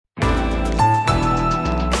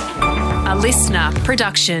A listener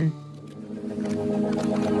production.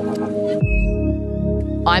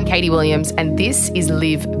 I'm Katie Williams, and this is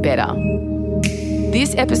Live Better.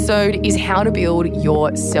 This episode is how to build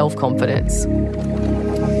your self-confidence.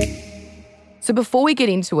 So before we get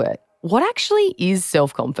into it, what actually is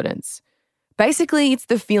self-confidence? Basically, it's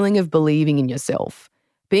the feeling of believing in yourself.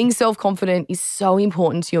 Being self-confident is so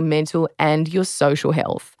important to your mental and your social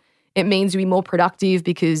health. It means you'll be more productive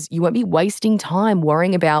because you won't be wasting time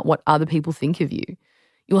worrying about what other people think of you.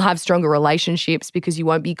 You'll have stronger relationships because you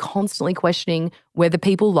won't be constantly questioning whether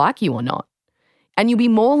people like you or not. And you'll be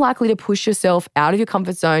more likely to push yourself out of your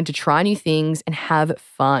comfort zone to try new things and have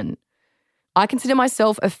fun. I consider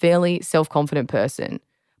myself a fairly self-confident person,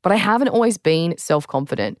 but I haven't always been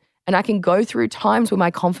self-confident, and I can go through times where my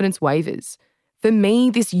confidence wavers. For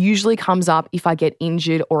me, this usually comes up if I get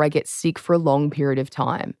injured or I get sick for a long period of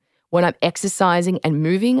time. When I'm exercising and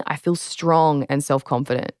moving, I feel strong and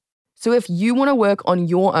self-confident. So if you want to work on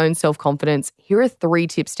your own self-confidence, here are 3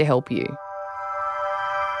 tips to help you.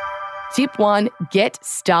 Tip 1, get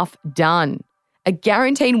stuff done. A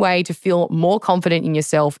guaranteed way to feel more confident in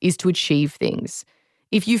yourself is to achieve things.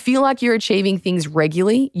 If you feel like you're achieving things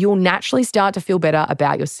regularly, you'll naturally start to feel better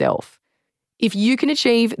about yourself. If you can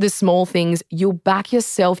achieve the small things, you'll back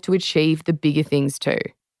yourself to achieve the bigger things too.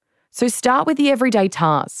 So start with the everyday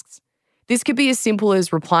tasks. This could be as simple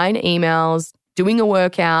as replying to emails, doing a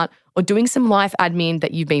workout, or doing some life admin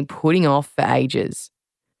that you've been putting off for ages.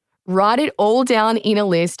 Write it all down in a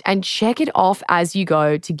list and check it off as you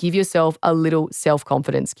go to give yourself a little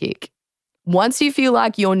self-confidence kick. Once you feel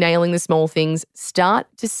like you're nailing the small things, start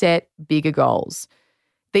to set bigger goals.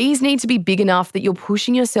 These need to be big enough that you're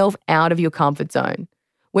pushing yourself out of your comfort zone.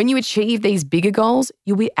 When you achieve these bigger goals,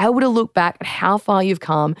 you'll be able to look back at how far you've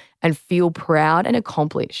come and feel proud and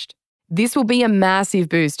accomplished. This will be a massive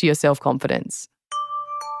boost to your self-confidence.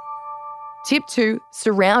 Tip 2,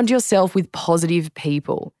 surround yourself with positive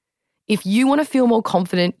people. If you want to feel more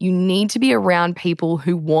confident, you need to be around people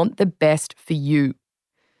who want the best for you.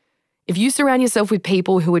 If you surround yourself with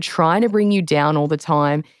people who are trying to bring you down all the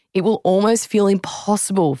time, it will almost feel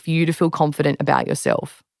impossible for you to feel confident about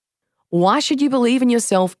yourself. Why should you believe in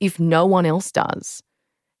yourself if no one else does?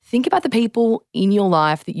 Think about the people in your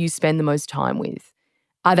life that you spend the most time with.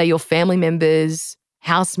 Are they your family members,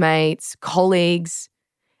 housemates, colleagues?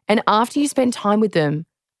 And after you spend time with them,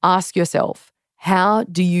 ask yourself, how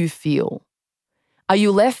do you feel? Are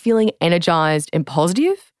you left feeling energized and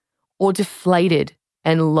positive, or deflated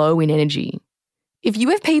and low in energy? If you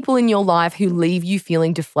have people in your life who leave you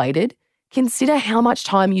feeling deflated, consider how much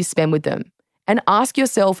time you spend with them and ask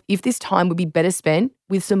yourself if this time would be better spent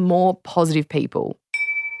with some more positive people.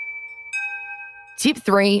 Tip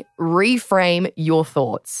 3, reframe your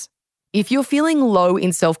thoughts. If you're feeling low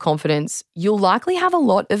in self-confidence, you'll likely have a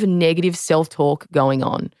lot of negative self-talk going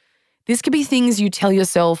on. This could be things you tell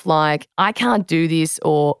yourself like, I can't do this,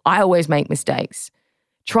 or I always make mistakes.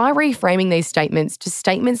 Try reframing these statements to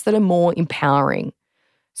statements that are more empowering.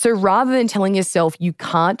 So rather than telling yourself you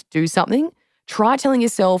can't do something, try telling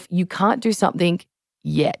yourself you can't do something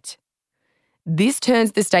yet. This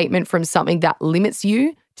turns the statement from something that limits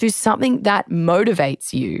you to something that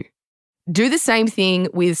motivates you. Do the same thing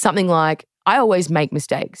with something like, I always make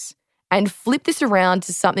mistakes, and flip this around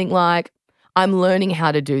to something like, I'm learning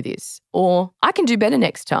how to do this, or I can do better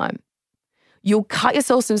next time. You'll cut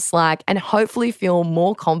yourself some slack and hopefully feel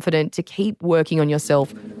more confident to keep working on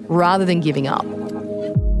yourself rather than giving up.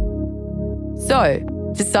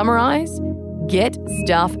 So, to summarize, get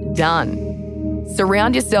stuff done.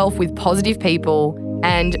 Surround yourself with positive people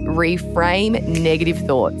and reframe negative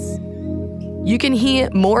thoughts. You can hear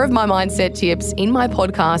more of my mindset tips in my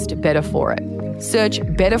podcast, Better For It. Search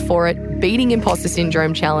Better For It, Beating Imposter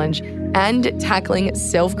Syndrome Challenge and Tackling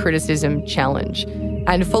Self-Criticism Challenge.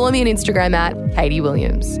 And follow me on Instagram at Katie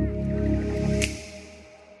Williams.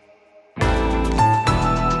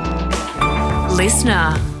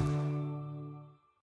 Listener.